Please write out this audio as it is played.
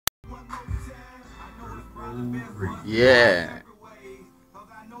Yeah.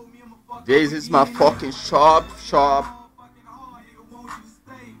 This is my fucking shop.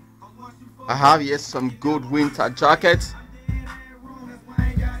 I have here some good winter jackets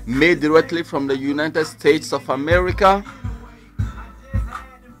made directly from the United States of America.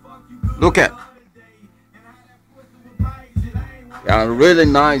 Look at. They are really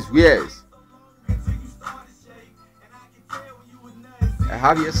nice wares. I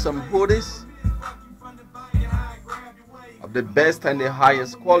have here some hoodies of the best and the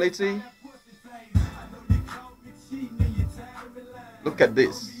highest quality. Look at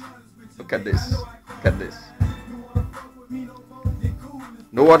this. Look at this. Look at this.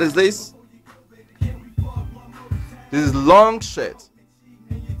 Know what is this? This is long shirt.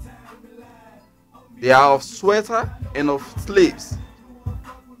 They are of sweater and of sleeves.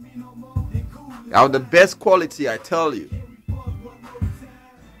 They are the best quality, I tell you.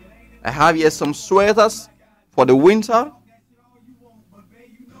 I have here some sweaters for the winter.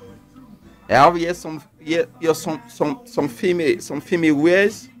 I have here some female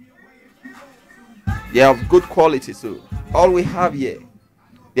wears. They have good quality too. All we have here,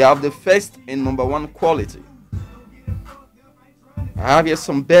 they have the first and number one quality. I have here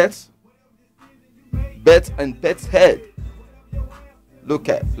some beds and pet's head. Look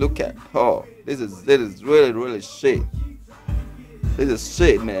at. Oh, this is really shit. This is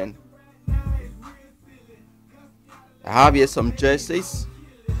shit, man. I have here some jerseys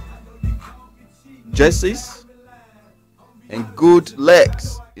and good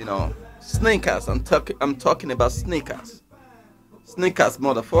legs, sneakers. I'm talking about sneakers,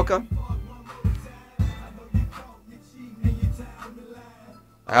 motherfucker.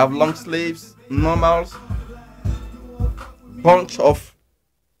 I have long sleeves, normals, bunch of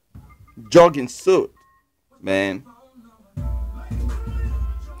jogging suit, man.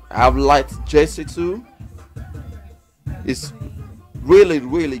 I have light jersey too. It's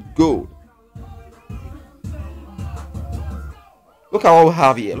really good. Look at what we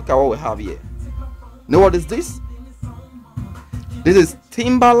have here. Know what is this? This is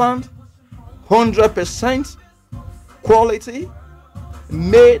Timberland, 100% quality,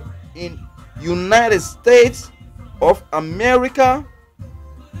 made in United States of America.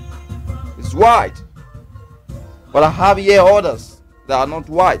 It's white, but I have here others that are not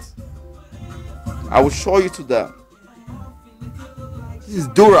white. I will show you to them. This is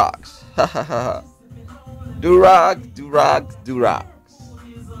Durags. Durags.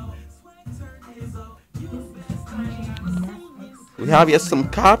 We have here some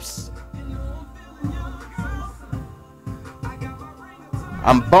caps.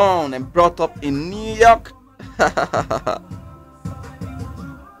 I'm born and brought up in New York.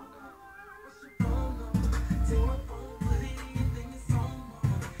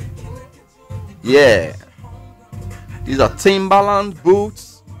 Yeah. These are Timberland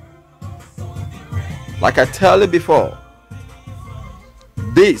boots. Like I tell you before,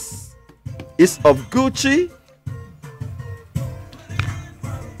 this is of Gucci.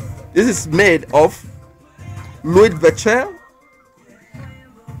 This is made of Louis Vuitton.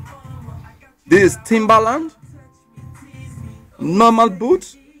 This is Timberland normal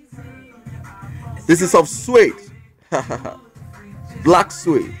boots. This is of suede. Black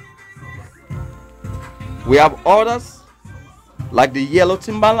suede. We have others like the yellow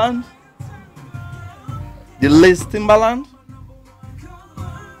Timberland, the lace Timberland.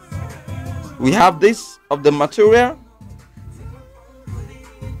 We have this of the material.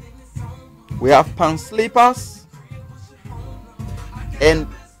 We have pan slippers and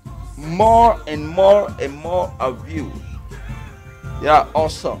more of you. They are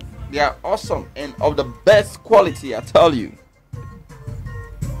awesome. They are awesome and of the best quality, I tell you.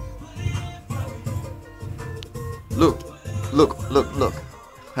 Look.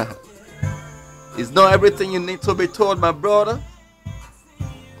 It's not everything you need to be told, my brother.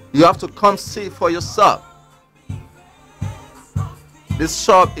 You have to come see it for yourself. This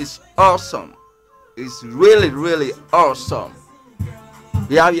shop is awesome. It's really awesome.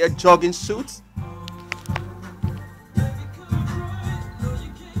 We have here jogging suits.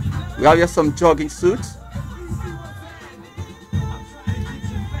 We have here some jogging suits.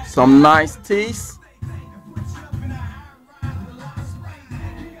 Some nice tees.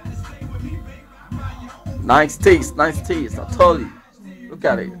 Nice tees, I told you. Look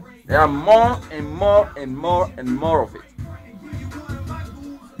at it. There are more of it.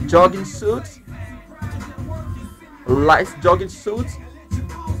 Jogging suits, light jogging suits,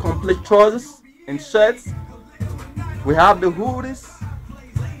 complete trousers and shirts. We have the hoodies.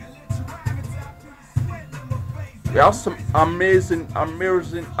 We have some amazing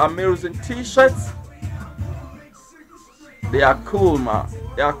t-shirts. They are cool, man.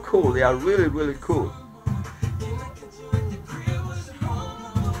 They are cool. They are really, really cool.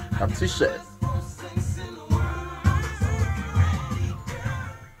 A t-shirt.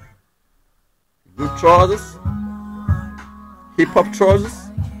 Good trousers. Hip hop trousers.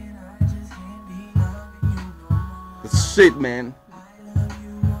 It's shit, man.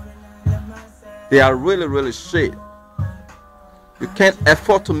 They are really, really shit. You can't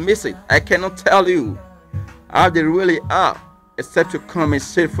afford to miss it. I cannot tell you how they really are, except you come and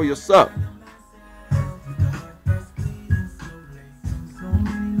see it for yourself.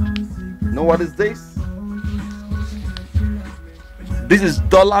 Know what is this? This is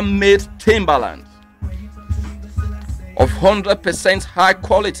dollar-made Timberland of 100% high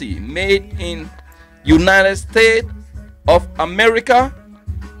quality, made in United States of America.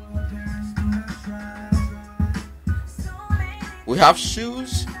 We have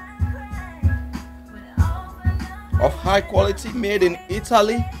shoes of high quality made in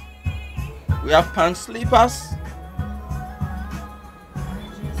Italy. We have pant slippers.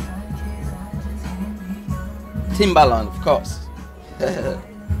 Timberland, of course.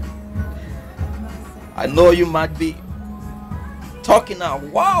 I know you might be talking now,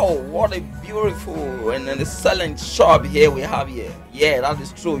 wow, what a beautiful and an excellent shop here we have here. Yeah, that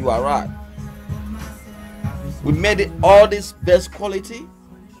is true, you are right. We made it all this best quality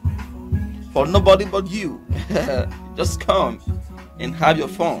for nobody but you. Just come and have your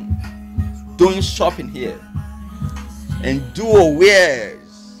fun doing shopping here. And duo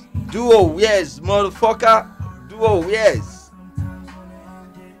wears, motherfucker, duo wears,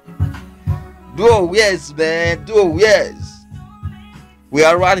 man, duo wears. We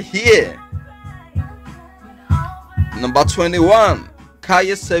are right here, number 21,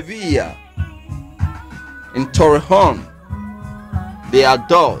 Calle Sevilla, in Torrejon, the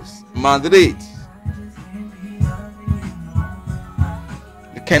ARDOZ, Madrid.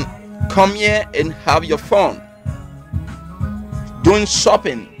 You can come here and have your fun doing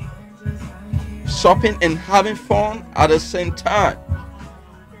shopping and having fun at the same time.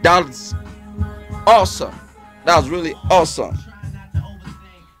 That's awesome. That's really awesome.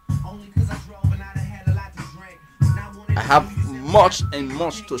 I have much and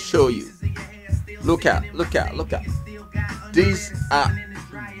much to show you. Look at. These are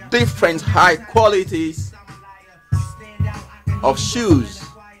different high qualities of shoes.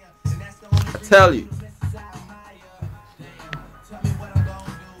 I tell you.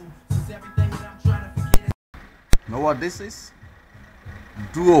 Know what this is?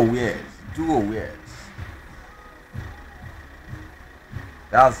 Duo wears.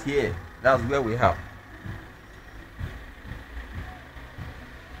 That's here. That's where we have.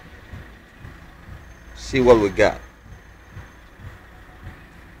 See what we got.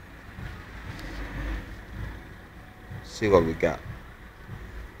 See what we got.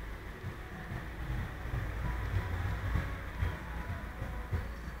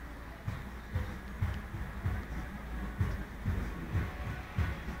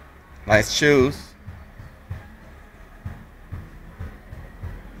 Nice shoes.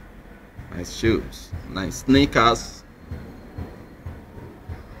 Nice shoes. Nice sneakers.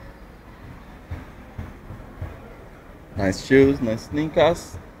 Nice shoes, nice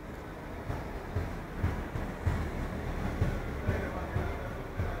sneakers.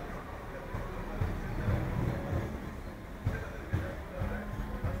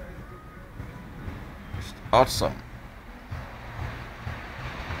 Awesome.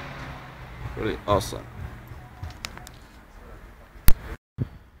 Really awesome.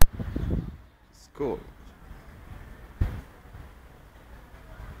 It's cool.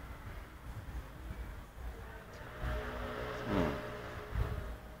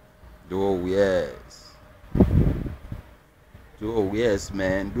 Duo yes,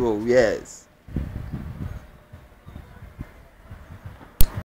 man. Duo yes.